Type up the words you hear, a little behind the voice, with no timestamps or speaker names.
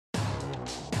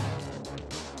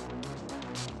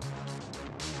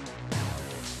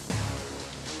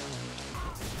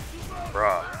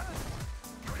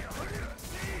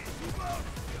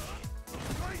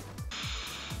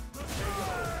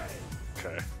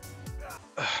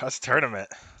That's tournament.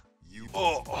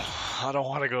 Oh, I don't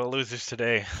want to go losers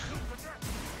today.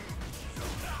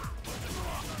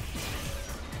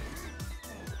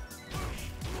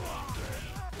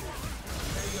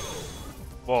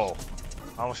 Whoa.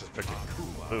 I almost just picked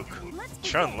Luke.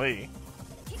 Chun-Li.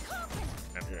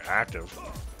 And you're active.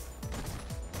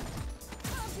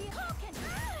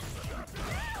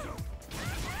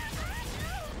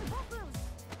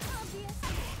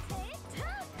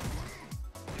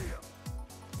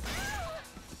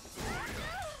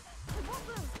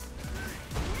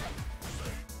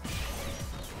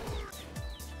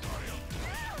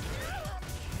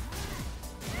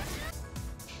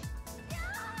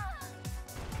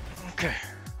 Okay.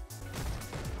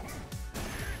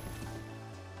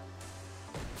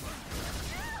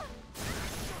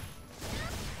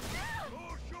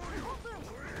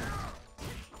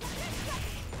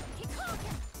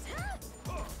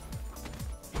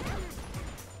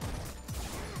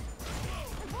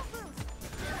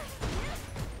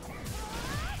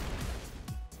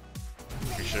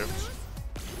 Shift.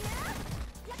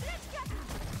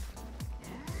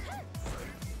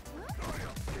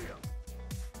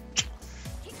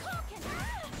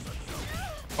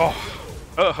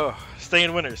 Oh,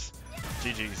 staying winners.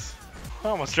 GG's. I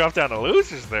almost dropped down to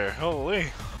losers there. Holy.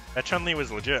 That Chun-Li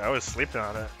was legit. I was sleeping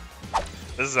on it.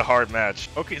 This is a hard match.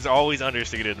 Oki's always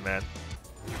underseeded, man.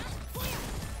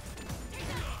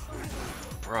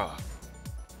 Bruh.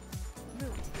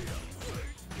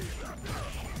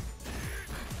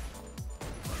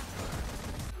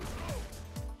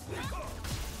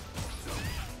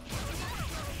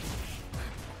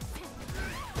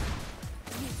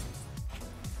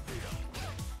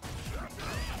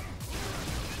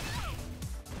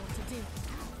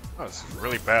 That was a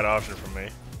really bad option for me.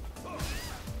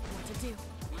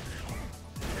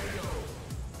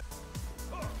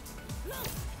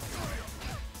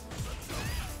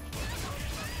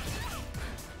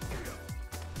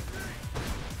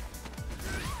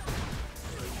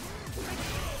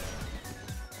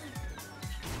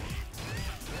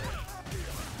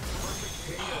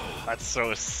 That's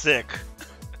so sick.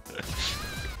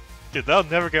 Dude, that'll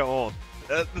never get old.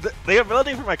 The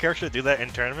ability for my character to do that in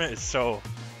tournament is so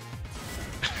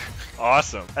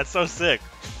awesome. That's so sick.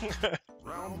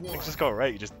 Things just go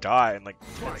right, you just die in like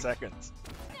 10 seconds.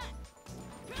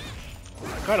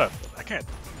 I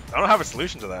don't have a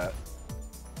solution to that.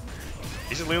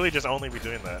 You should literally just only be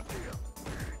doing that.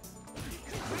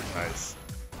 Nice.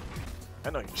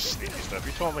 I know you sneaky stuff,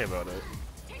 you told me about it.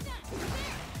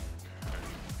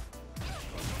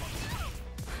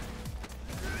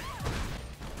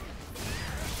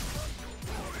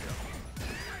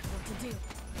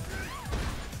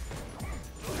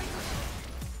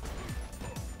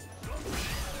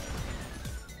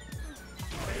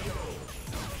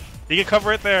 You can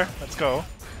cover it there. Let's go.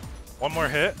 One more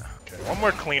hit. Okay, one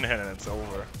more clean hit and it's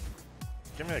over.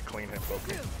 Give me a clean hit, Poke.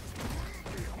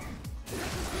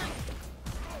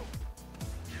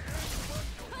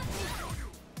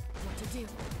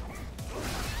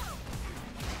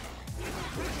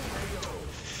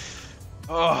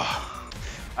 Oh,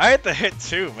 I hit the hit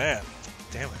too, man.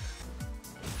 Damn it.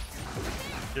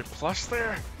 You're plush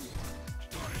there?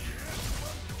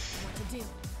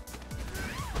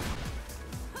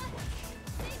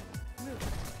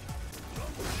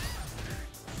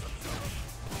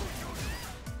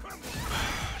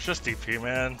 It's just DP,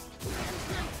 man.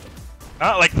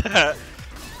 Not like that.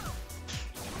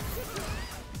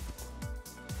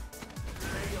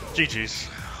 GG's.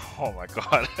 Oh my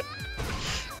god.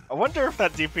 I wonder if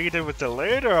that DP did was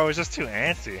delayed or I was just too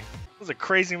antsy. It was a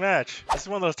crazy match. This is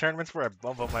one of those tournaments where I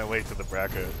bump up my way through the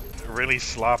bracket. Really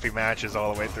sloppy matches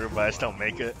all the way through, but I just don't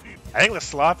make it. I think the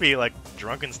sloppy, like,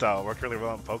 Drunken style worked really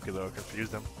well in Poke though,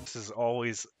 confused them. This is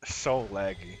always so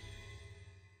laggy.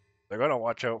 They're gonna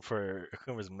watch out for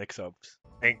Akuma's mix-ups.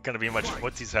 Ain't gonna be much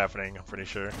footsies happening, I'm pretty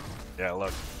sure. Yeah,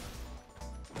 look.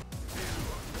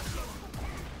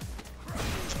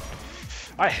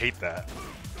 I hate that.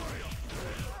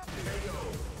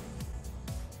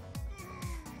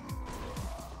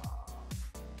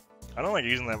 I don't like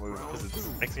using that move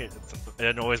because it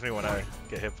annoys me when I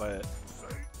get hit by it.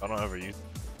 I don't ever use it.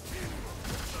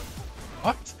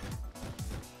 What?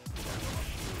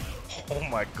 Oh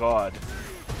my god.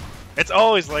 It's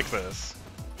always like this.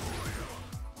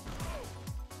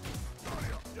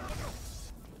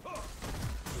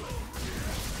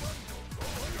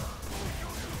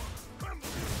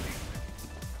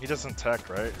 He doesn't tech,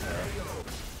 right? Yeah.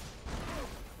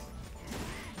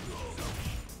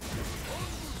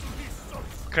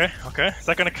 Okay, okay. Is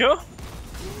that gonna kill?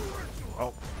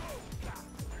 Oh.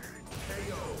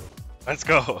 Let's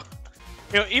go.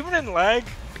 You know, even in lag,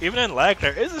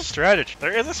 there is a strategy.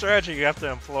 There is a strategy you have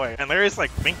to employ, and there is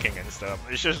like thinking and stuff.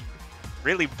 It's just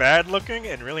really bad looking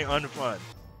and really unfun.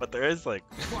 But there is like,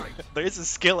 there is a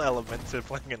skill element to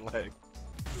playing in lag.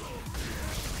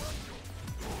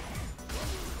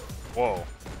 Whoa.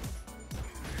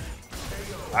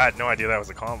 I had no idea that was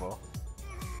a combo.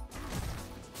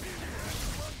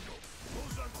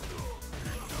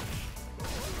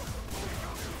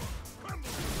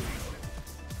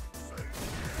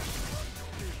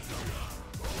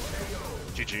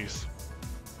 GG's.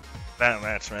 That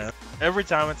match, man. Every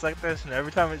time it's like this, and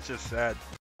every time it's just sad.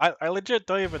 I legit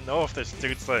don't even know if this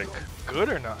dude's like good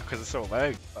or not because it's so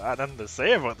laggy. I had nothing to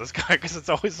say about this guy because it's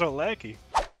always so laggy.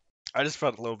 I just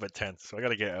felt a little bit tense, so I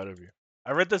gotta get out of here.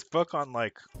 I read this book on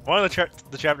like one of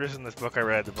the chapters in this book I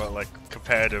read about like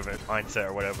competitive mindset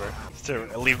or whatever. It's to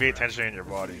alleviate tension in your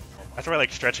body. That's why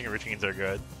like stretching routines are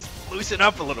good. Loosen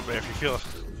up a little bit if you feel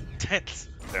tense.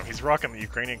 Damn, he's rocking the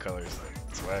Ukrainian colors.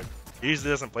 Like, swag. He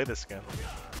usually doesn't play this skin.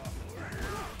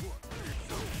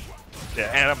 Yeah,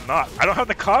 and I don't have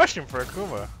the costume for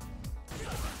Akuma.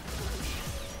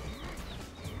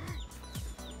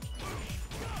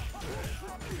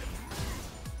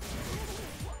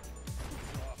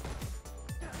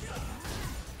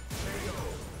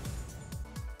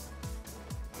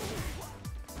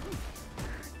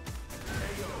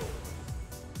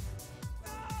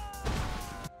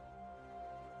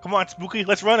 Come on, Spooky,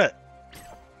 let's run it!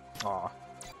 Aw.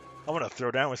 I'm gonna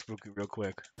throw down with Spooky real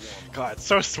quick. God, it's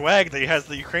so swag that he has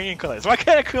the Ukrainian colors. Why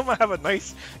can't Akuma have a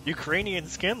nice Ukrainian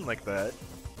skin like that?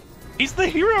 He's the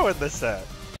hero in this set!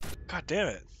 God damn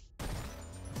it.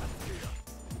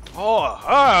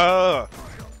 Oh,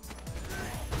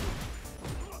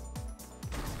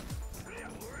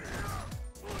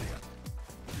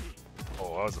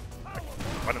 Oh,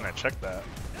 why didn't I check that?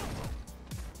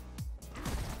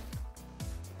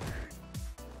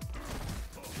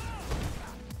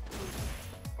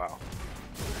 Wow.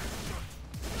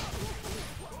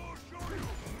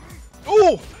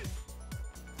 Oh!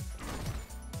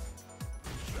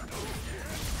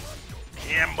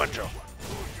 Damn, Buncho.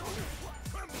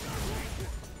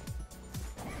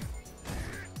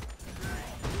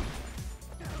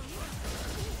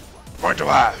 Going to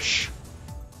ash.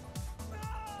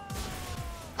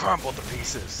 Crumble to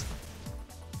pieces.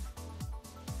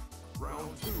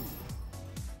 Round 2. Know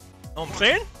what I'm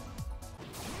saying?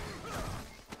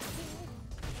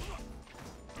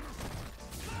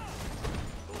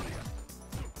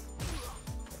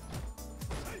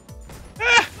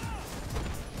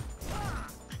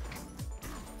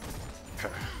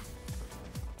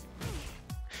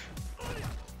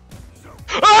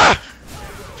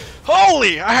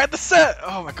 Holy! I had the set!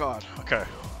 Oh my god. Okay.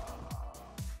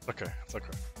 Okay, it's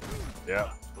okay.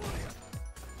 Yeah.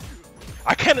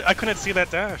 I couldn't see that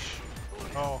dash.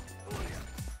 Oh.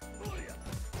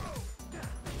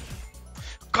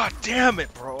 God damn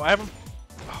it, bro. I haven't.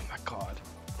 Oh my god.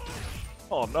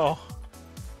 Oh no.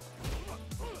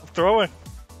 I'm throwing.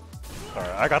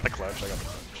 Alright, I got the clutch.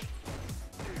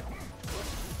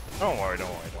 Don't worry.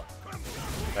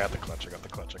 I got the clutch. I got the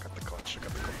clutch.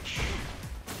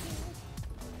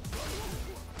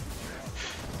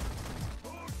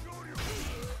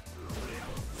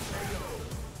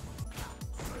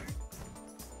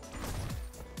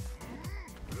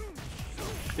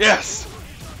 Yes!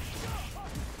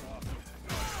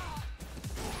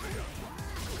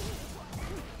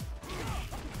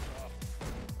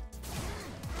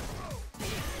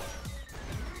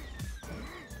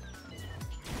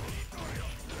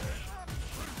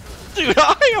 Dude,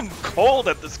 I am cold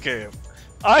at this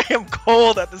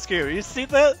game. You see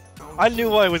that? I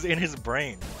knew I was in his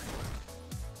brain.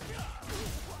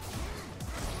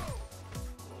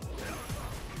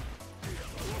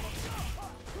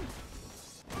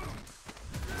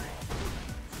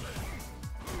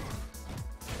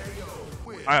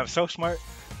 I am so smart.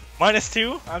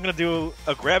 -2, I'm gonna do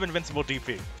a grab invincible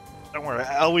DP. Don't worry,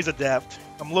 I always adapt.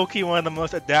 I'm low-key one of the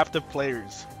most adaptive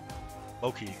players.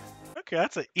 Low-key. Okay,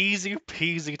 that's an easy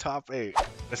peasy top 8.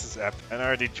 This is epic. And I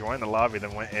already joined the lobby,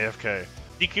 then went AFK.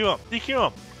 DQ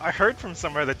him! I heard from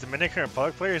somewhere that Dominican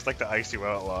Republic players like to ice you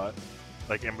out a lot.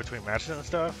 Like in between matches and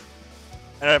stuff.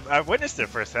 And I've witnessed it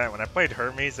firsthand when I played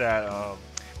Hermes at,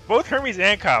 both Hermes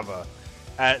and Kava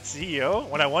at CEO.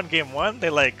 When I won game 1, they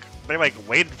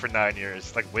waited for 9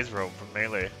 years, like Wizrobe from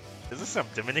Melee. Is this some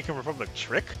Dominican Republic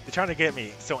trick? They're trying to get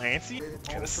me so antsy?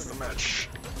 Okay, this is the match.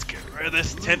 Let's get rid of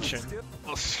this tension. A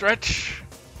little stretch.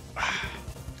 A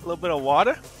little bit of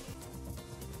water.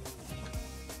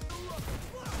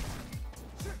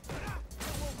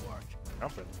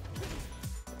 Jumping.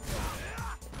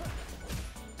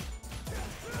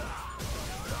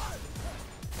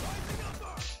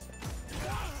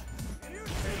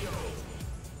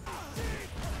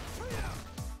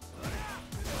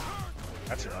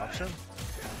 option.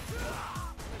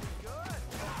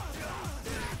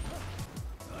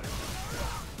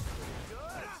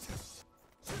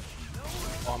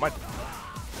 Oh,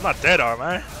 I'm not dead, am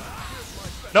I?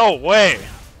 No way!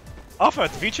 Off a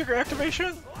V-trigger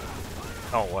activation?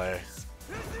 No way.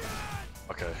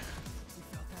 Okay.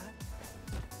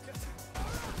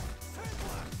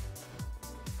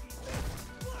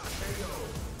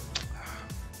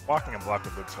 Walking and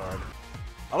blocking looks hard.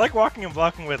 I like walking and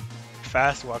blocking with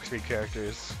fast walk speed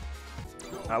characters.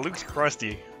 Luke's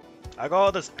crusty. I got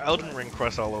all this Elden Ring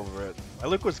crust all over it. My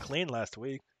Luke was clean last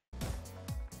week.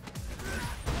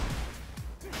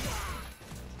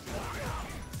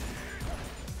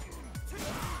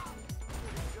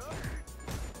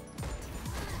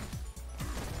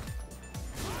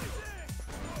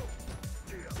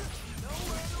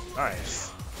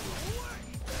 Nice.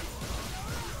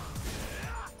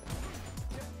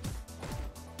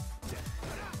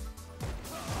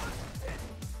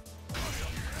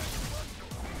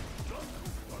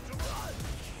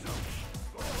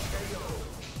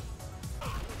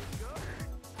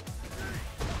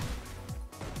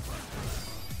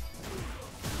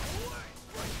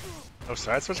 No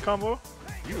side switch combo?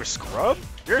 You a scrub?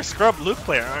 You're a scrub Luke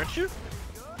player, aren't you?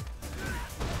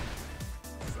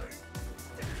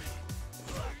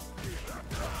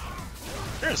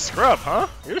 You're a scrub, huh?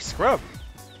 You're a scrub.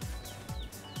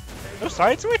 No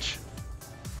side switch?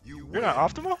 You're not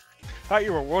optimal? Thought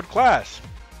you were world class.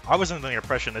 I was under the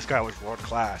impression this guy was world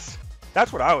class.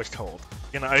 That's what I was told.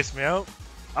 You gonna ice me out?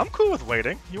 I'm cool with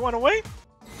waiting. You wanna wait?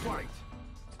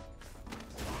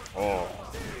 Oh.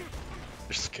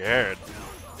 You're scared.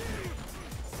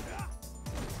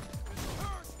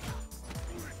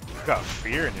 You got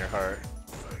fear in your heart.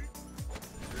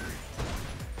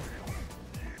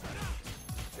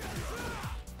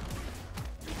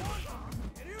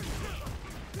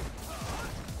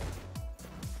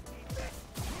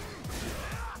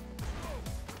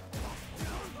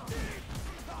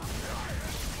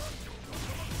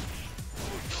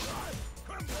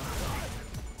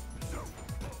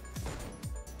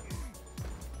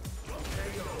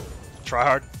 Try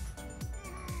hard.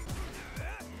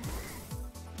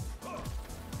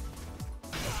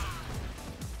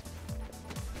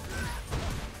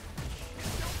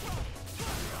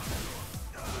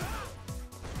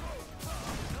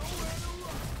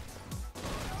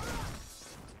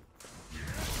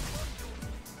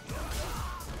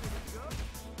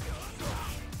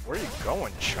 Where are you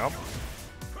going, chump?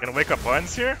 Gonna wake up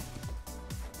Buns here?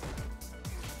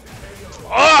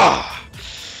 Ah!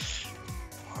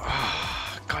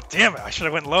 God damn it! I should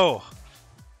have went low.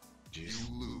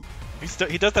 Jeez.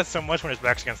 He does that so much when his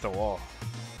back's against the wall,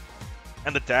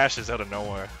 and the dash is out of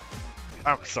nowhere.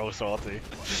 I'm so salty.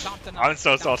 I'm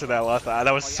so salty that I lost that.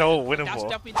 That was so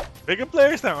winnable. Vega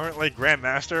players that aren't like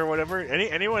Grandmaster or whatever,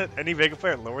 any Vega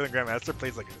player lower than Grandmaster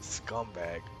plays like a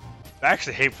scumbag. I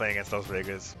actually hate playing against those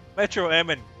Vegas. Metro M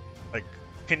and like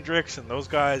Kendricks and those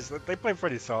guys, they play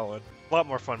pretty solid. A lot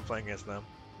more fun playing against them.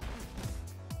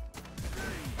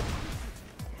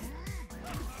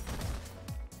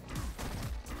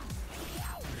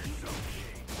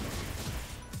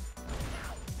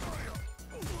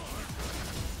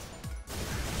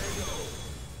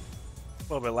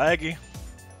 A little bit laggy.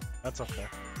 That's okay.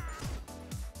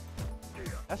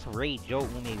 That's Ray Joe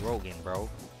Umerogan, bro.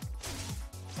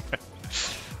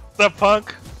 What's up,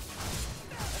 Punk?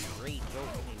 That's Ray Joe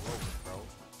Umerogan, bro.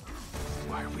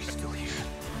 Why are we still here?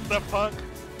 What's up, Punk?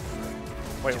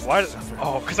 Wait, why?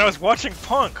 Oh, because I was watching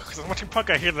Punk. Because I was watching Punk,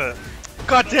 I hear the...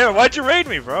 God damn it, why'd you raid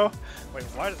me, bro? Wait,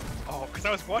 why? Oh, because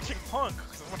I was watching Punk.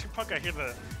 Because I was watching Punk, I hear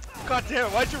the... God damn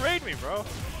it, why'd you raid me, bro?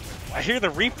 I hear the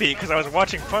repeat because I was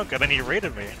watching Punk and then he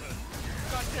raided me.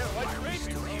 God damn it, why'd you raid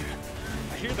me, bro?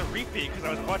 I hear the repeat because I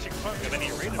was watching Punk and then he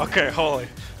raided me. Okay, holy.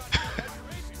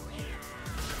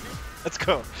 Let's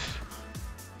go.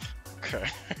 Okay.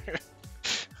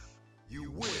 You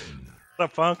win. What's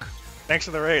up, Punk? Thanks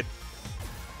for the raid.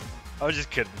 I was just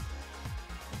kidding.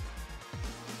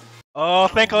 Oh,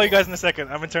 thank all you guys in a second.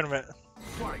 I'm in tournament.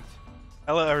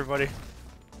 Hello, everybody.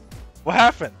 What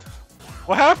happened?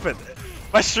 What happened?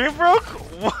 My stream broke?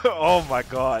 Oh my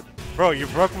god. Bro, you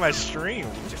broke my stream.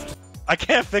 I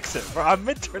can't fix it, bro. I'm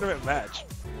mid-tournament match.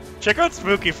 Check out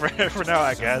Spooky for now,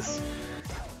 I guess.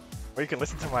 Or you can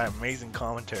listen to my amazing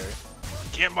commentary.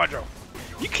 Get Metro.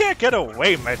 You can't get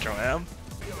away, Metro M.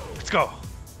 Let's go.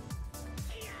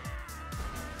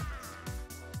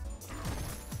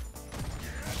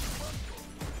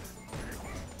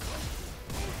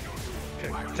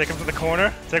 Okay, take him to the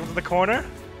corner. Take him to the corner.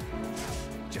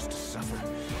 Just suffer.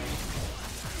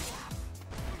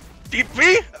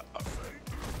 DP?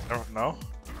 I don't know.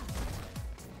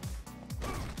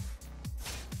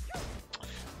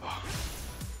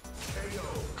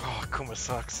 Akuma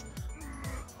sucks.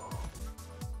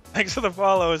 Thanks for the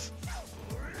follows.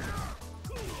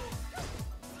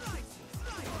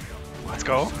 Let's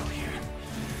go.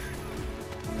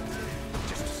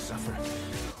 Just to suffer.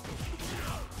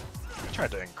 I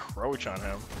tried to encroach on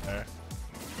him there.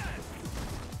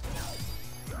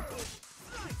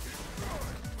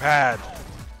 Bad.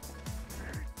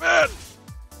 Bad.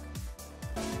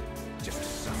 Just to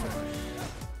suffer.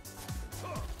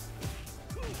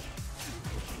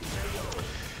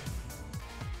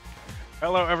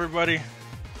 Hello everybody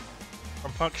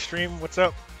from Punk Stream, what's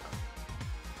up?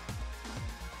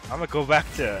 I'm gonna go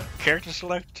back to character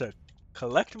select to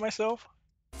collect myself.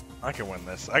 I can win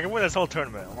this. I can win this whole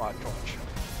tournament. Watch.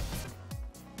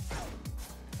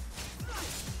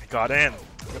 I got in.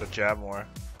 I'm gonna jab more.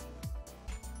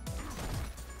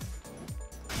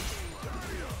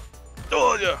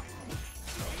 Oh yeah.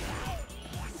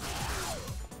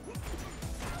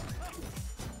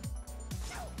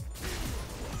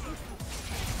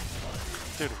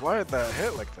 Dude, why did that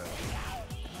hit like that?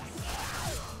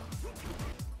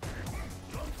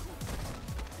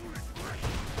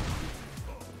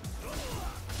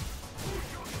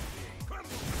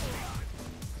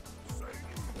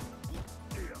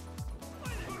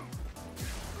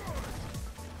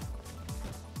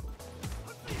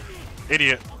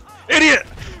 Idiot! Idiot!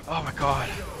 Oh my god.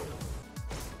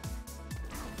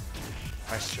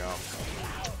 Nice job.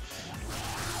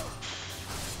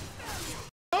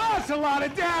 Oh, that's a lot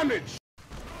of damage!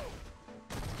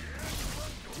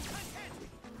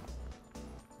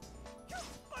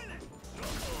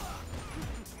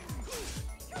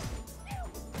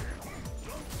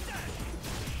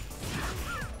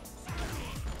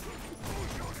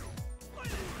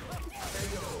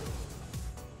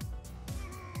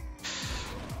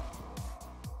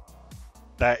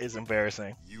 That is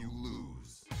embarrassing. You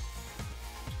lose.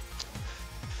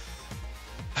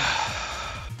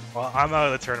 Well, I'm out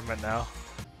of the tournament now.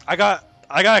 I got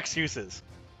excuses.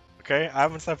 Okay? I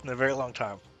haven't slept in a very long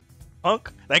time.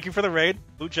 Punk, thank you for the raid.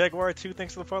 Blue Jaguar 2,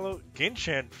 thanks for the follow.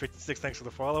 Ginshan 56, thanks for the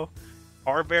follow.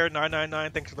 Rbear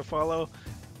 999, thanks for the follow.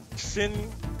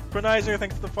 Synchronizer,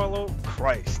 thanks for the follow.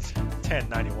 Christ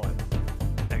 1091,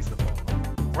 thanks for the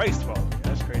follow. Christ follow,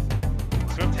 that's crazy.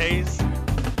 Swift Haze,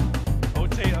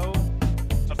 Oteo,